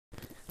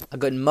a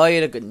good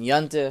Moed, a good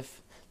Yontif.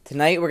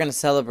 Tonight we're going to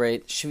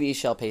celebrate Shvei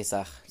Shel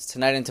Pesach. It's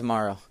tonight and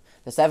tomorrow,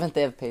 the 7th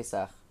day of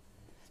Pesach,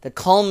 the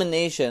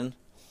culmination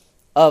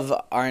of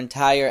our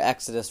entire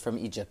exodus from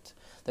Egypt,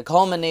 the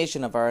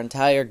culmination of our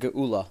entire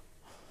Geula.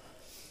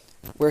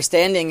 We're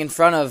standing in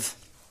front of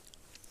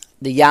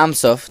the Yam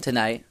Suf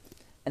tonight,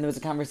 and there was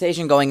a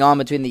conversation going on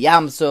between the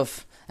Yam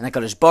Suf and the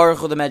HaKadosh Baruch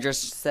Hu. The Medrash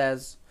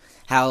says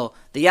how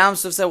the Yam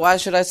Suf said, "Why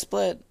should I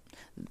split?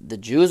 The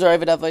Jews are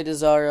Ovid Avodah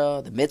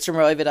Zarah, the Mitzrim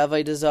are Ovid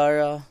Avodah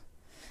Zarah."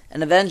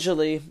 And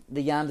eventually,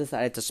 the Yam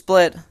decided to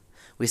split.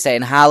 We say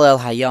in Hallel,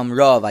 Hayom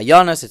Rov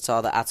Ayonos, it's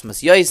all the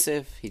Atzmas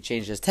Yosef, he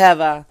changed his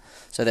Teva,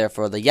 so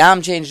therefore the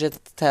Yam changed its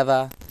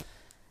Teva.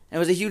 And it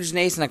was a huge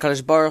nace, and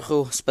HaKadosh Baruch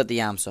Hu split the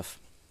Yam Suf.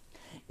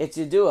 It's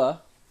Yedua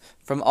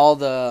from all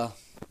the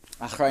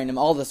Achrayim,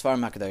 all the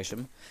Svarim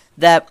HaKadoshim,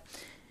 that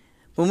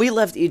when we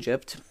left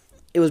Egypt,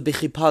 it was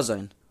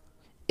b'chipazon.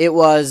 It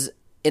was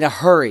in a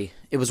hurry.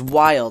 It was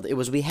wild.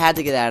 We had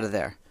to get out of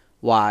there.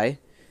 Why?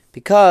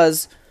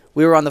 Because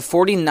we were on the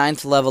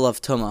 49th level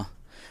of Tumah.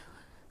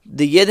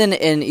 The Yidden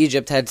in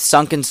Egypt had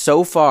sunken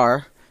so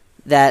far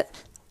that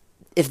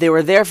if they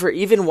were there for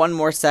even one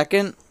more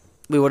second,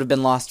 we would have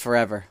been lost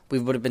forever. We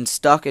would have been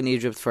stuck in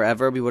Egypt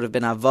forever. We would have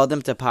been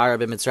avodim to para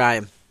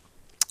b'Mitzrayim,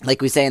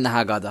 like we say in the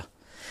Haggadah.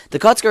 The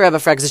Kotzker Rebbe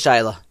frags a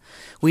shayla.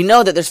 We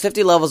know that there's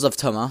 50 levels of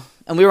Tumah,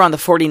 and we were on the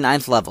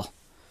 49th level.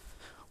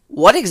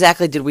 What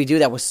exactly did we do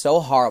that was so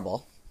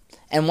horrible?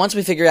 And once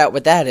we figure out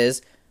what that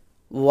is,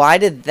 why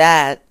did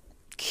that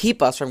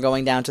keep us from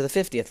going down to the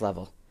 50th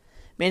level?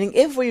 Meaning,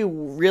 if we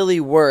really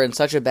were in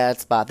such a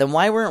bad spot, then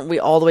why weren't we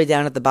all the way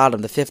down at the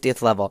bottom, the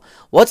 50th level?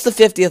 What's the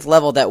 50th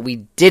level that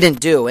we didn't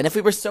do? And if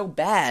we were so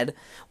bad,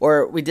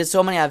 or we did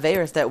so many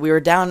Averis that we were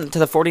down to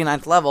the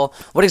 49th level,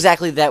 what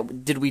exactly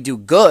did we do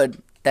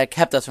good that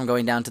kept us from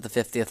going down to the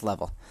 50th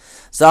level?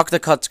 Zok the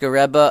Kotzker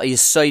Rebbe, a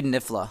Yisoid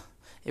Nifla.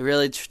 It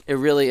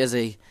really is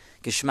a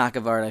geschmack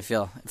of art, I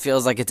feel. It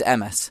feels like it's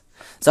emes.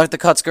 Zok the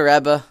Kotzker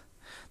Rebbe,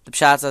 the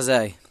Pshat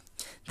Azeh,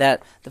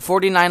 that the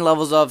 49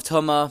 levels of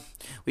Tumah,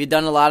 we had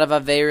done a lot of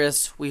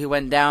Averis, we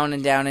went down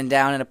and down and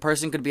down, and a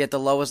person could be at the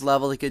lowest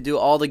level, he could do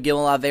all the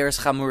Gimel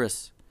Averis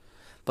Chamuris.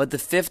 But the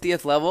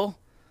 50th level,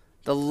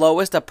 the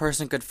lowest a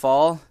person could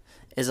fall,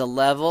 is a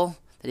level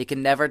that he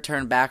can never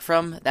turn back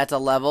from. That's a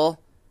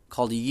level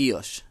called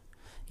Yush.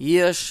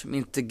 Yush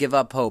means to give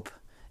up hope.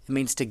 It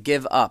means to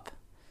give up.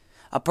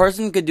 A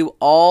person could do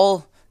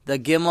all the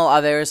Gimel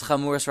Averis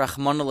Chamuris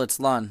Rachmana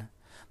Litzlan,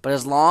 but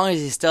as long as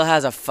he still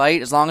has a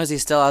fight, as long as he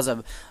still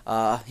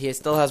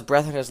has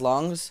breath in his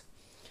lungs,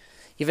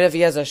 even if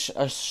he has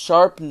a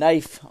sharp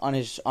knife on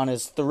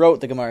his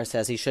throat, the Gemara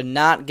says, he should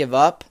not give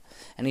up,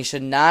 and he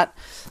should not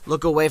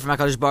look away from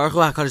HaKadosh Baruch Hu.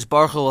 HaKadosh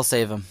Baruch Hu will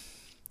save him.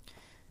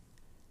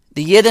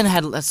 The Yidden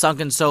had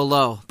sunken so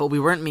low, but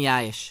we weren't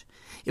miyayish.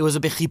 It was a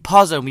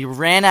bechipazon. We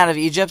ran out of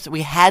Egypt.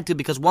 We had to,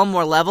 because one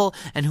more level,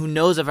 and who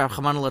knows if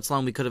Rachmana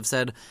Litzlan we could have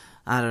said,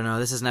 I don't know,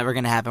 this is never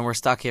going to happen. We're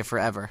stuck here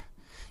forever.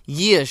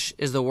 Yish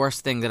is the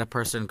worst thing that a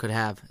person could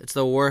have. It's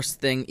the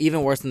worst thing,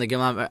 even worse than the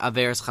Gimel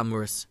Averis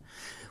Chamuris.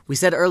 We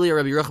said earlier,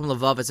 Rabbi Yerucham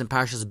Levavitz in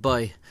Parshas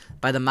Boy,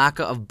 by the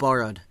Makkah of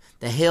Barad,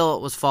 the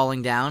hill was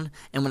falling down,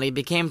 and when it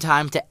became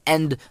time to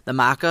end the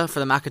Makkah, for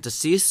the Makkah to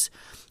cease,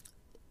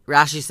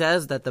 Rashi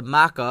says that the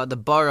Makkah, the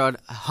Barad,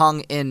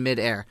 hung in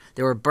midair.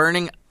 They were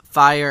burning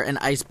fire and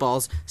ice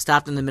balls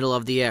stopped in the middle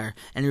of the air.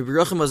 And Rabbi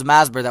Yerucham was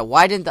masber that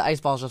why didn't the ice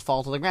balls just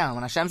fall to the ground?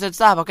 When Hashem said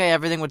stop, okay,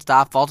 everything would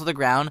stop, fall to the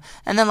ground,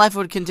 and then life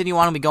would continue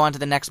on and we go on to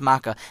the next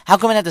Makkah. How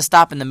come it had to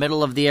stop in the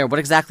middle of the air? What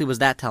exactly was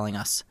that telling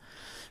us?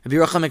 Rabbi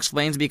Yerucham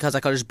explains because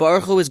HaKadosh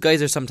Baruch Hu is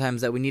geyser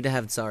sometimes that we need to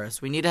have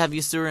tzaras. We need to have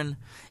Yisurin.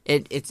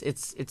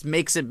 It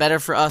makes it better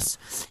for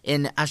us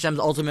in Hashem's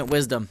ultimate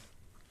wisdom,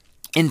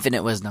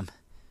 infinite wisdom.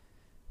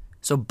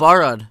 So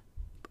Barad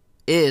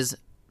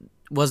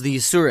was the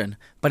Yisurin.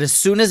 But as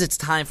soon as it's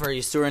time for a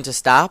Yisurin to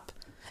stop,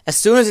 as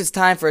soon as it's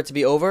time for it to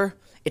be over,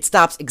 it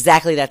stops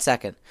exactly that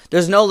second.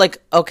 There's no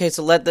okay,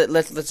 so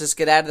let's just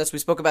get out of this. We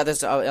spoke about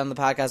this on the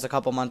podcast a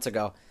couple months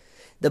ago.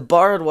 The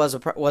Barad was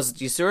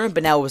Yisurin,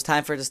 but now it was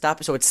time for it to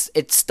stop. So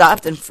it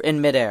stopped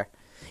in midair.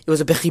 It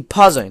was a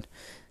bechipazon.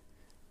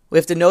 We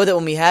have to know that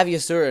when we have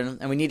Yisurin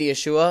and we need a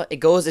Yeshua, it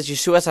goes as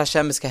Yeshua's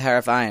Hashem is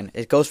keharaf ayin.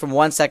 It goes from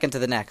one second to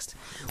the next.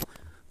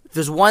 If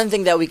there's one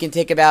thing that we can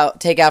take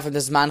out from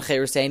this Manchei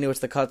Ruseinu,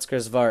 it's the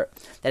Kotzker Zvart.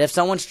 That if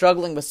someone's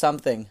struggling with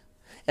something,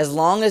 as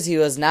long as he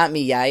was not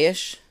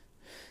miyayish,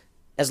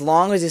 as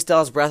long as he still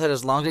has breath,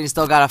 as long as he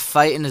still got a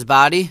fight in his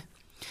body,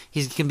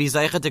 he can be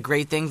zeicha to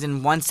great things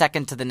in 1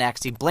 second to the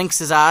next. He blinks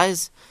his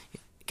eyes,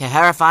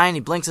 keharafine, he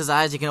blinks his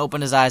eyes, he can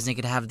open his eyes, and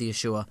he can have the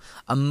Yeshua.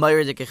 A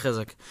mayr de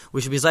kechizuk. We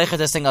should be zeicha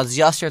to sing Az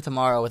Yashir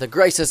tomorrow with a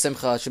grace of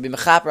simcha. It should be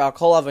mechaper al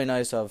kol avay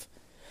noisav.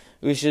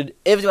 We should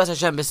ivdu as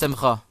Hashem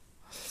b'simcha.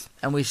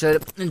 And we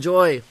should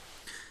enjoy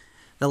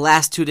the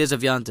last 2 days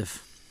of Yontif.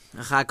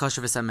 Achad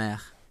kosher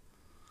v'sameach.